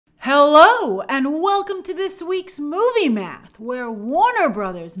Hello, and welcome to this week's Movie Math, where Warner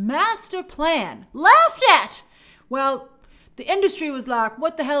Brothers' master plan laughed at. Well, the industry was like,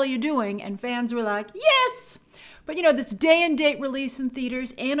 what the hell are you doing? And fans were like, yes! But this day-and-date release in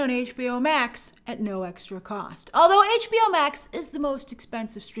theaters and on HBO Max at no extra cost. Although HBO Max is the most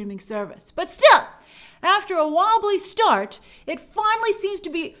expensive streaming service. But still, after a wobbly start, it finally seems to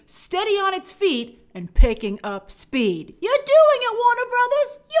be steady on its feet and picking up speed. You're doing it, Warner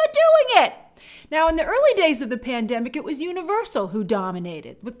Brothers! You're doing it! Now, in the early days of the pandemic, it was Universal who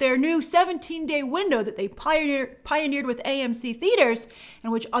dominated, with their new 17-day window that they pioneered with AMC theaters,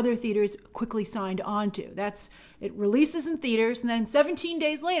 and which other theaters quickly signed on to. It releases in theaters, and then 17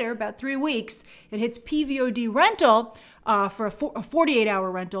 days later, about 3 weeks, it hits PVOD rental for a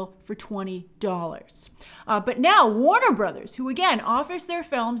 48-hour rental for $20. But now Warner Brothers, who again offers their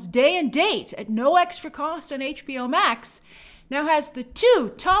films day and date at no extra cost on HBO Max, now has the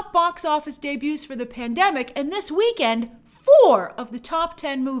 2 top box office debuts for the pandemic, and this weekend, 4 of the top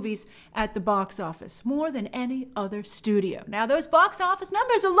 10 movies at the box office, more than any other studio. Now, those box office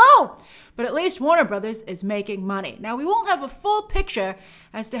numbers are low, but at least Warner Brothers is making money. Now, we won't have a full picture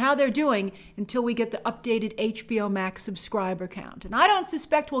as to how they're doing until we get the updated HBO Max subscriber count. And I don't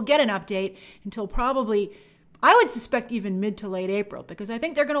suspect we'll get an update until probably, I would suspect even mid to late April, because I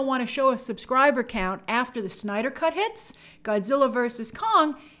think they're going to want to show a subscriber count after the Snyder Cut hits, Godzilla vs.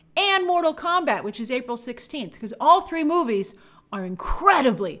 Kong, and Mortal Kombat, which is April 16th, because all 3 movies are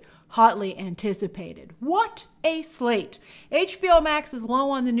incredibly hotly anticipated. What a slate. HBO Max is low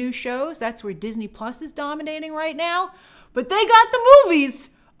on the new shows. That's where Disney Plus is dominating right now. But they got the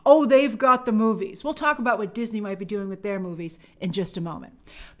movies. Oh, they've got the movies. We'll talk about what Disney might be doing with their movies in just a moment.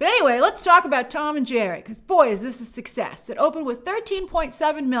 But anyway, let's talk about Tom and Jerry, because boy, is this a success. It opened with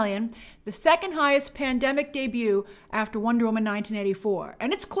 $13.7 million, the second highest pandemic debut after Wonder Woman 1984.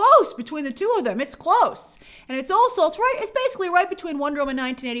 And it's close between the two of them. It's close. And it's basically right between Wonder Woman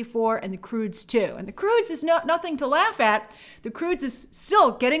 1984 and The Croods 2. And The Croods is nothing to laugh at. The Croods is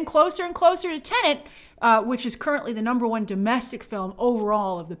still getting closer and closer to Tenet, which is currently the #1 domestic film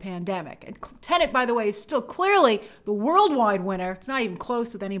overall of the pandemic. And Tenet, by the way, is still clearly the worldwide winner. It's not even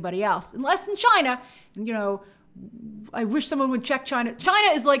close with anybody else, unless in China. And, I wish someone would check China.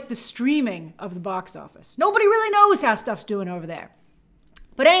 China is like the streaming of the box office. Nobody really knows how stuff's doing over there.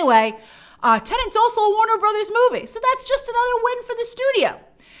 But anyway, Tenet's also a Warner Brothers movie, so that's just another win for the studio.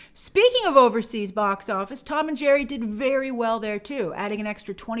 Speaking of overseas box office, Tom and Jerry did very well there too, adding an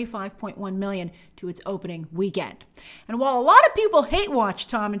extra $25.1 million to its opening weekend. And while a lot of people hate watch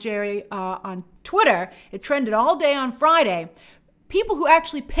Tom and Jerry on Twitter, it trended all day on Friday. People who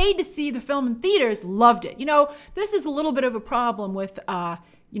actually paid to see the film in theaters loved it. This is a little bit of a problem with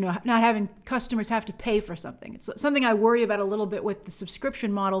not having customers have to pay for something. It's something I worry about a little bit with the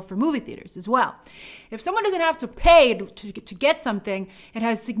subscription model for movie theaters as well. If someone doesn't have to pay to get something, it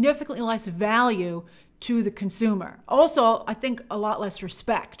has significantly less value to the consumer. Also, I think a lot less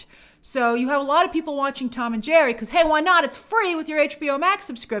respect. So you have a lot of people watching Tom and Jerry because, hey, why not? It's free with your HBO Max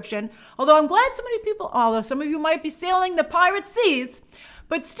subscription. Although I'm glad although some of you might be sailing the pirate seas,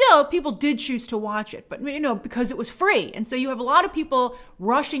 but still, people did choose to watch it, but because it was free. And so you have a lot of people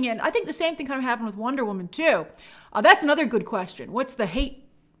rushing in. I think the same thing kind of happened with Wonder Woman too. That's another good question. What's the hate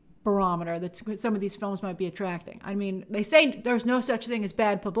barometer that some of these films might be attracting? I mean, they say there's no such thing as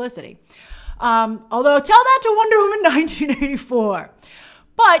bad publicity. Although tell that to Wonder Woman 1984.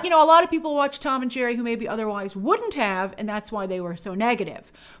 But, a lot of people watch Tom and Jerry who maybe otherwise wouldn't have, and that's why they were so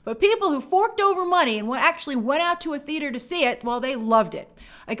negative. But people who forked over money and actually went out to a theater to see it, well, they loved it.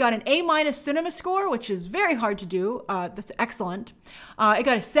 I got an A- cinema score, which is very hard to do. That's excellent. I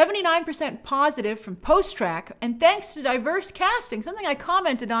got a 79% positive from PostTrack, and thanks to diverse casting, something I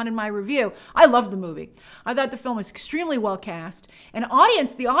commented on in my review, I loved the movie. I thought the film was extremely well cast, and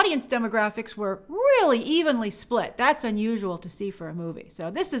the audience demographics were really evenly split. That's unusual to see for a movie.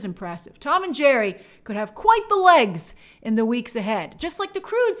 So this is impressive. Tom and Jerry could have quite the legs in the weeks ahead, just like The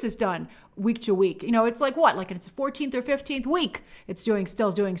Croods has done week to week. It's like what? Like it's 14th or 15th week. It's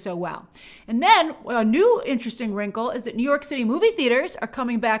still doing so well. And then a new interesting wrinkle is that New York City movie theaters are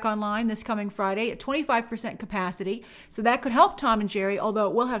coming back online this coming Friday at 25% capacity. So that could help Tom and Jerry, although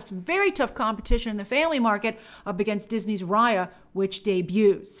it will have some very tough competition in the family market up against Disney's Raya, which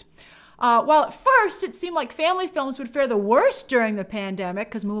debuts. While at first it seemed like family films would fare the worst during the pandemic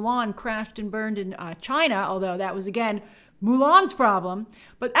because Mulan crashed and burned in China, although that was, again, Mulan's problem.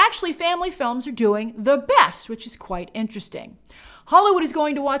 But actually, family films are doing the best, which is quite interesting. Hollywood is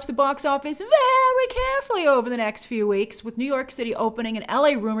going to watch the box office very carefully over the next few weeks, with New York City opening and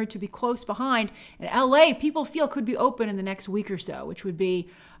LA rumored to be close behind. And LA, people feel, could be open in the next week or so, which would be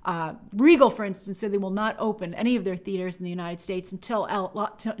Regal, for instance, said they will not open any of their theaters in the United States until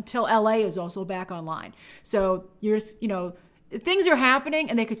LA is also back online. So things are happening,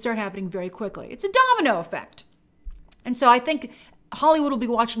 and they could start happening very quickly. It's a domino effect. And so I think Hollywood will be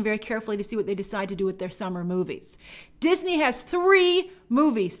watching very carefully to see what they decide to do with their summer movies. Disney has 3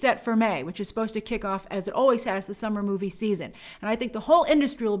 movies set for May, which is supposed to kick off, as it always has, the summer movie season. And I think the whole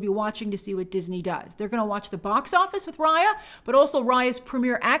industry will be watching to see what Disney does. They're going to watch the box office with Raya, but also Raya's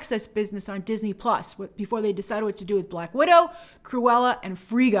premiere access business on Disney Plus before they decide what to do with Black Widow, Cruella, and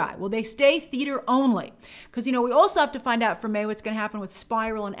Free Guy. Will they stay theater only? Because, we also have to find out for May what's going to happen with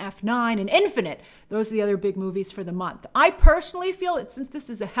Spiral and F9 and Infinite. Those are the other big movies for the month. I personally feel that since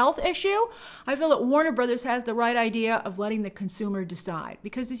this is a health issue, I feel that Warner Brothers has the right idea of letting the consumer decide.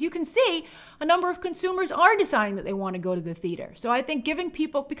 Because as you can see, a number of consumers are deciding that they want to go to the theater. So I think giving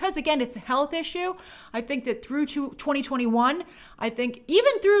people, because again, it's a health issue, I think that through to 2021, I think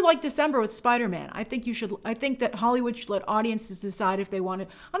even through like December with Spider-Man, I think that Hollywood should let audiences decide if they want to.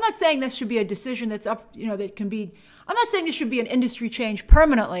 I'm not saying this should be a decision that's up, that can be, I'm not saying this should be an industry change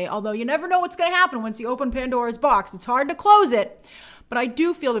permanently, although you never know what's going to happen once you open Pandora's box. It's hard to close it. But I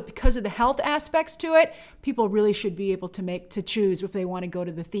do feel that because of the health aspects to it, people really should be able to choose if they want to go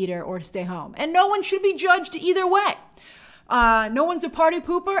to the theater or to stay home. And no one should be judged either way. No one's a party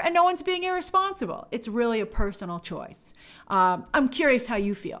pooper and no one's being irresponsible. It's really a personal choice. I'm curious how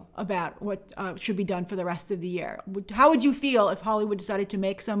you feel about what should be done for the rest of the year. How would you feel if Hollywood decided to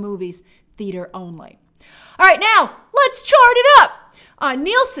make some movies theater only? All right, now let's chart it up.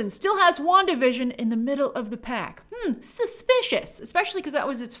 Nielsen still has WandaVision in the middle of the pack. Suspicious, especially because that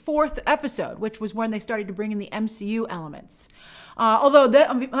was its 4th episode, which was when they started to bring in the MCU elements. Although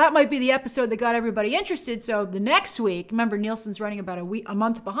that might be the episode that got everybody interested, so the next week, remember Nielsen's running about a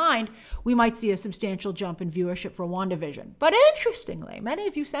month behind, we might see a substantial jump in viewership for WandaVision. But interestingly, many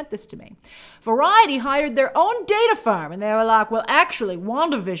of you sent this to me, Variety hired their own data firm, and they were like, well, actually,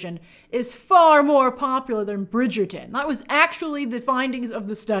 WandaVision is far more popular than Bridgerton. That was actually the findings of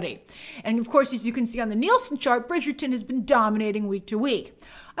the study. And of course, as you can see on the Nielsen chart, Bridgerton has been dominating week to week.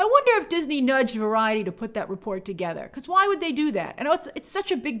 I wonder if Disney nudged Variety to put that report together, because why would they do that? And it's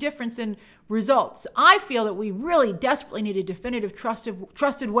such a big difference in results. I feel that we really desperately need a definitive,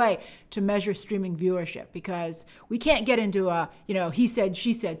 trusted way to measure streaming viewership, because we can't get into a, he said,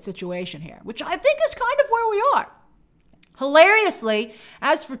 she said situation here, which I think is kind of where we are. Hilariously,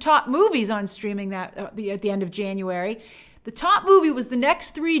 as for top movies on streaming at the end of January, the top movie was The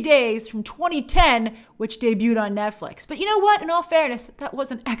Next 3 Days from 2010, which debuted on Netflix. But you know what? In all fairness, that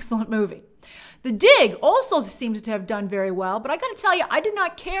was an excellent movie. The Dig also seems to have done very well, but I got to tell you, I did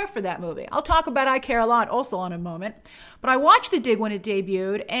not care for that movie. I'll talk about I Care a Lot also in a moment. But I watched The Dig when it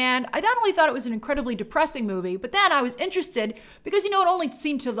debuted, and I not only thought it was an incredibly depressing movie, but then I was interested because, it only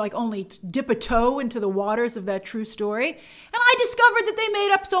seemed to only dip a toe into the waters of that true story. And I discovered that they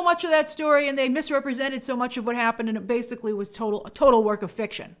made up so much of that story and they misrepresented so much of what happened, and it basically was a total work of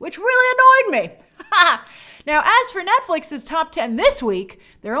fiction, which really annoyed me. Now, as for Netflix's top 10 this week,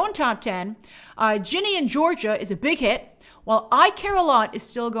 their own top 10, Ginny and Georgia is a big hit, while I Care a Lot is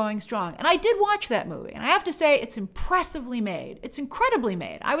still going strong. And I did watch that movie, and I have to say it's impressively made. It's incredibly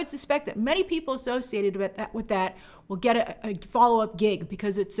made. I would suspect that many people associated with that will get a follow-up gig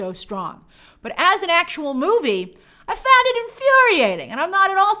because it's so strong. But as an actual movie, I found it infuriating, and I'm not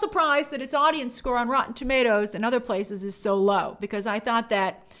at all surprised that its audience score on Rotten Tomatoes and other places is so low, because I thought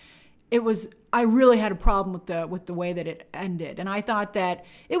that I really had a problem with the way that it ended. And I thought that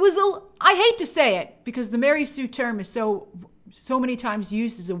it was, I hate to say it, because the Mary Sue term is so many times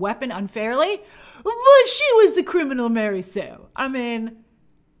used as a weapon unfairly, but she was the criminal Mary Sue. I mean,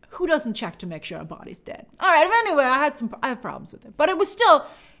 who doesn't check to make sure a body's dead? All right, anyway, I have problems with it, but it was still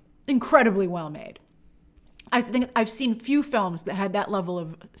incredibly well made. I think I've seen few films that had that level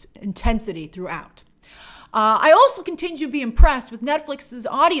of intensity throughout. I also continue to be impressed with Netflix's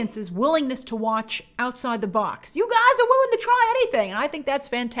audience's willingness to watch outside the box. You guys are willing to try anything, and I think that's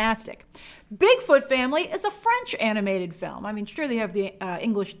fantastic. Bigfoot Family is a French animated film. I mean, sure, they have the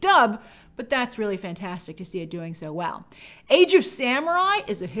English dub, but that's really fantastic to see it doing so well. Age of Samurai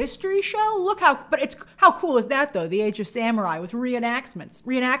is a history show. How cool is that, though? The Age of Samurai with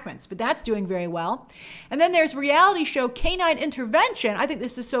reenactments, but that's doing very well. And then there's reality show Canine Intervention. I think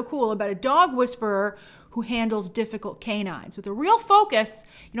this is so cool, about a dog whisperer who handles difficult canines with a real focus,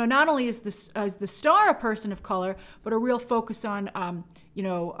 not only is the star a person of color, but a real focus on,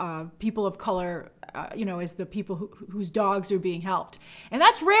 people of color as the people whose dogs are being helped. And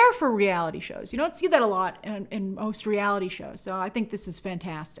that's rare for reality shows. You don't see that a lot in most reality shows. So I think this is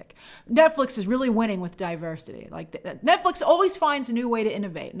fantastic. Netflix is really winning with diversity. Like Netflix always finds a new way to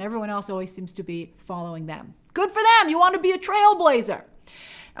innovate, and everyone else always seems to be following them. Good for them. You want to be a trailblazer.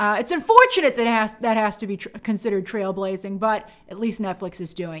 It's unfortunate that has to be considered trailblazing, but at least Netflix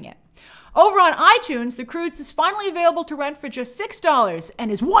is doing it. Over on iTunes, The Croods is finally available to rent for just $6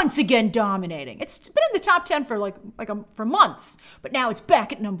 and is once again dominating. It's been in the top 10 for months, but now it's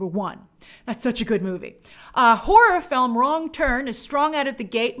back at number 1. That's such a good movie. Horror film Wrong Turn is strong out of the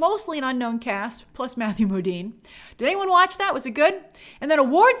gate, mostly an unknown cast, plus Matthew Modine. Did anyone watch that? Was it good? And then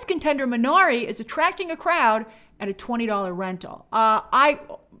awards contender Minari is attracting a crowd at a $20 rental. I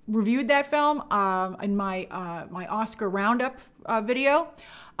reviewed that film in my Oscar Roundup video.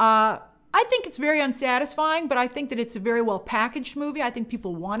 I think it's very unsatisfying, but I think that it's a very well packaged movie. I think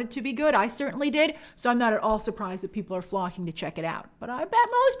people want it to be good. I certainly did, so I'm not at all surprised that people are flocking to check it out. But I bet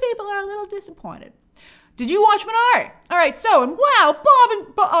most people are a little disappointed. Did you watch Minari? All right, so, and wow,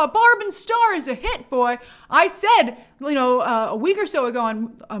 Barb and Star is a hit, boy. I said, a week or so ago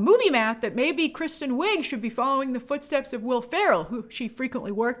on Movie Math that maybe Kristen Wiig should be following the footsteps of Will Ferrell, who she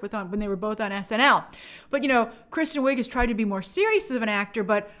frequently worked with when they were both on SNL. But, Kristen Wiig has tried to be more serious of an actor,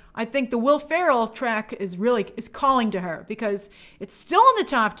 but I think the Will Ferrell track is calling to her because it's still in the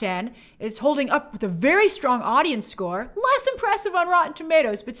top 10. It's holding up with a very strong audience score, less impressive on Rotten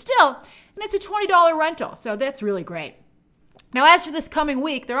Tomatoes, but still, and it's a $20 rental, so that's really great. Now, as for this coming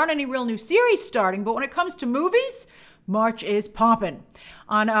week, there aren't any real new series starting, but when it comes to movies, March is poppin'.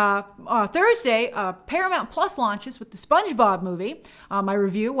 On Thursday, Paramount Plus launches with the SpongeBob movie. My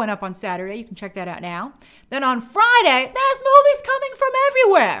review went up on Saturday. You can check that out now. Then on Friday, there's movies coming from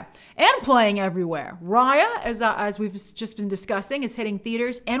everywhere and playing everywhere. Raya, as we've just been discussing, is hitting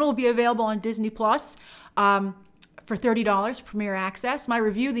theaters and will be available on Disney Plus for $30 premiere access. My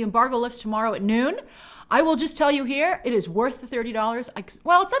review, The Embargo lifts tomorrow at noon. I will just tell you here, it is worth the $30.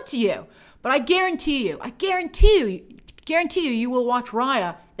 Well, it's up to you, but I guarantee you, you will watch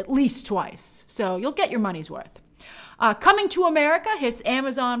Raya at least twice. So you'll get your money's worth. Coming to America hits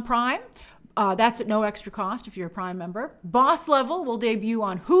Amazon Prime. That's at no extra cost if you're a Prime member. Boss Level will debut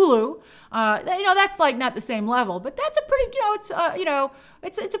on Hulu. That's like not the same level, but that's a pretty,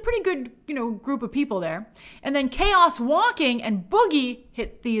 it's a pretty good, group of people there. And then Chaos Walking and Boogie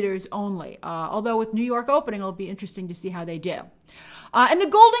hit theaters only. Although with New York opening, it'll be interesting to see how they do. And the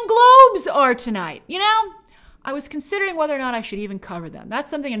Golden Globes are tonight. I was considering whether or not I should even cover them.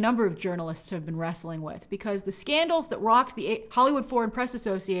 That's something a number of journalists have been wrestling with because the scandals that rocked the Hollywood Foreign Press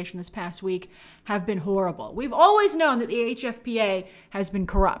Association this past week have been horrible. We've always known that the HFPA has been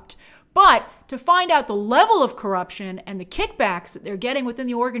corrupt. But to find out the level of corruption and the kickbacks that they're getting within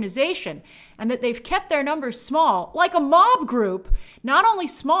the organization and that they've kept their numbers small, like a mob group, not only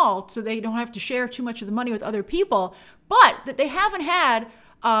small so they don't have to share too much of the money with other people, but that they haven't had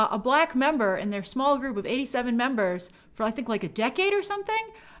a black member in their small group of 87 members for I think like a decade or something,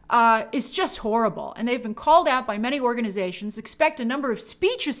 is just horrible. And they've been called out by many organizations. Expect a number of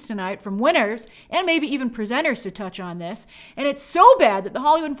speeches tonight from winners and maybe even presenters to touch on this. And it's so bad that the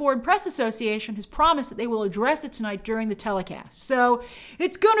Hollywood Foreign Press Association has promised that they will address it tonight during the telecast. So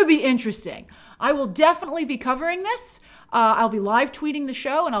it's going to be interesting. I will definitely be covering this. I'll be live tweeting the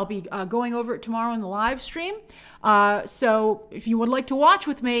show and I'll be going over it tomorrow in the live stream. So if you would like to watch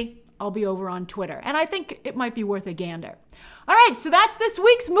with me, I'll be over on Twitter. And I think it might be worth a gander. All right, so that's this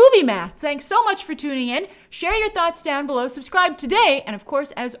week's Movie Math. Thanks so much for tuning in. Share your thoughts down below. Subscribe today. And of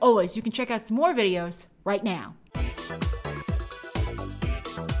course, as always, you can check out some more videos right now.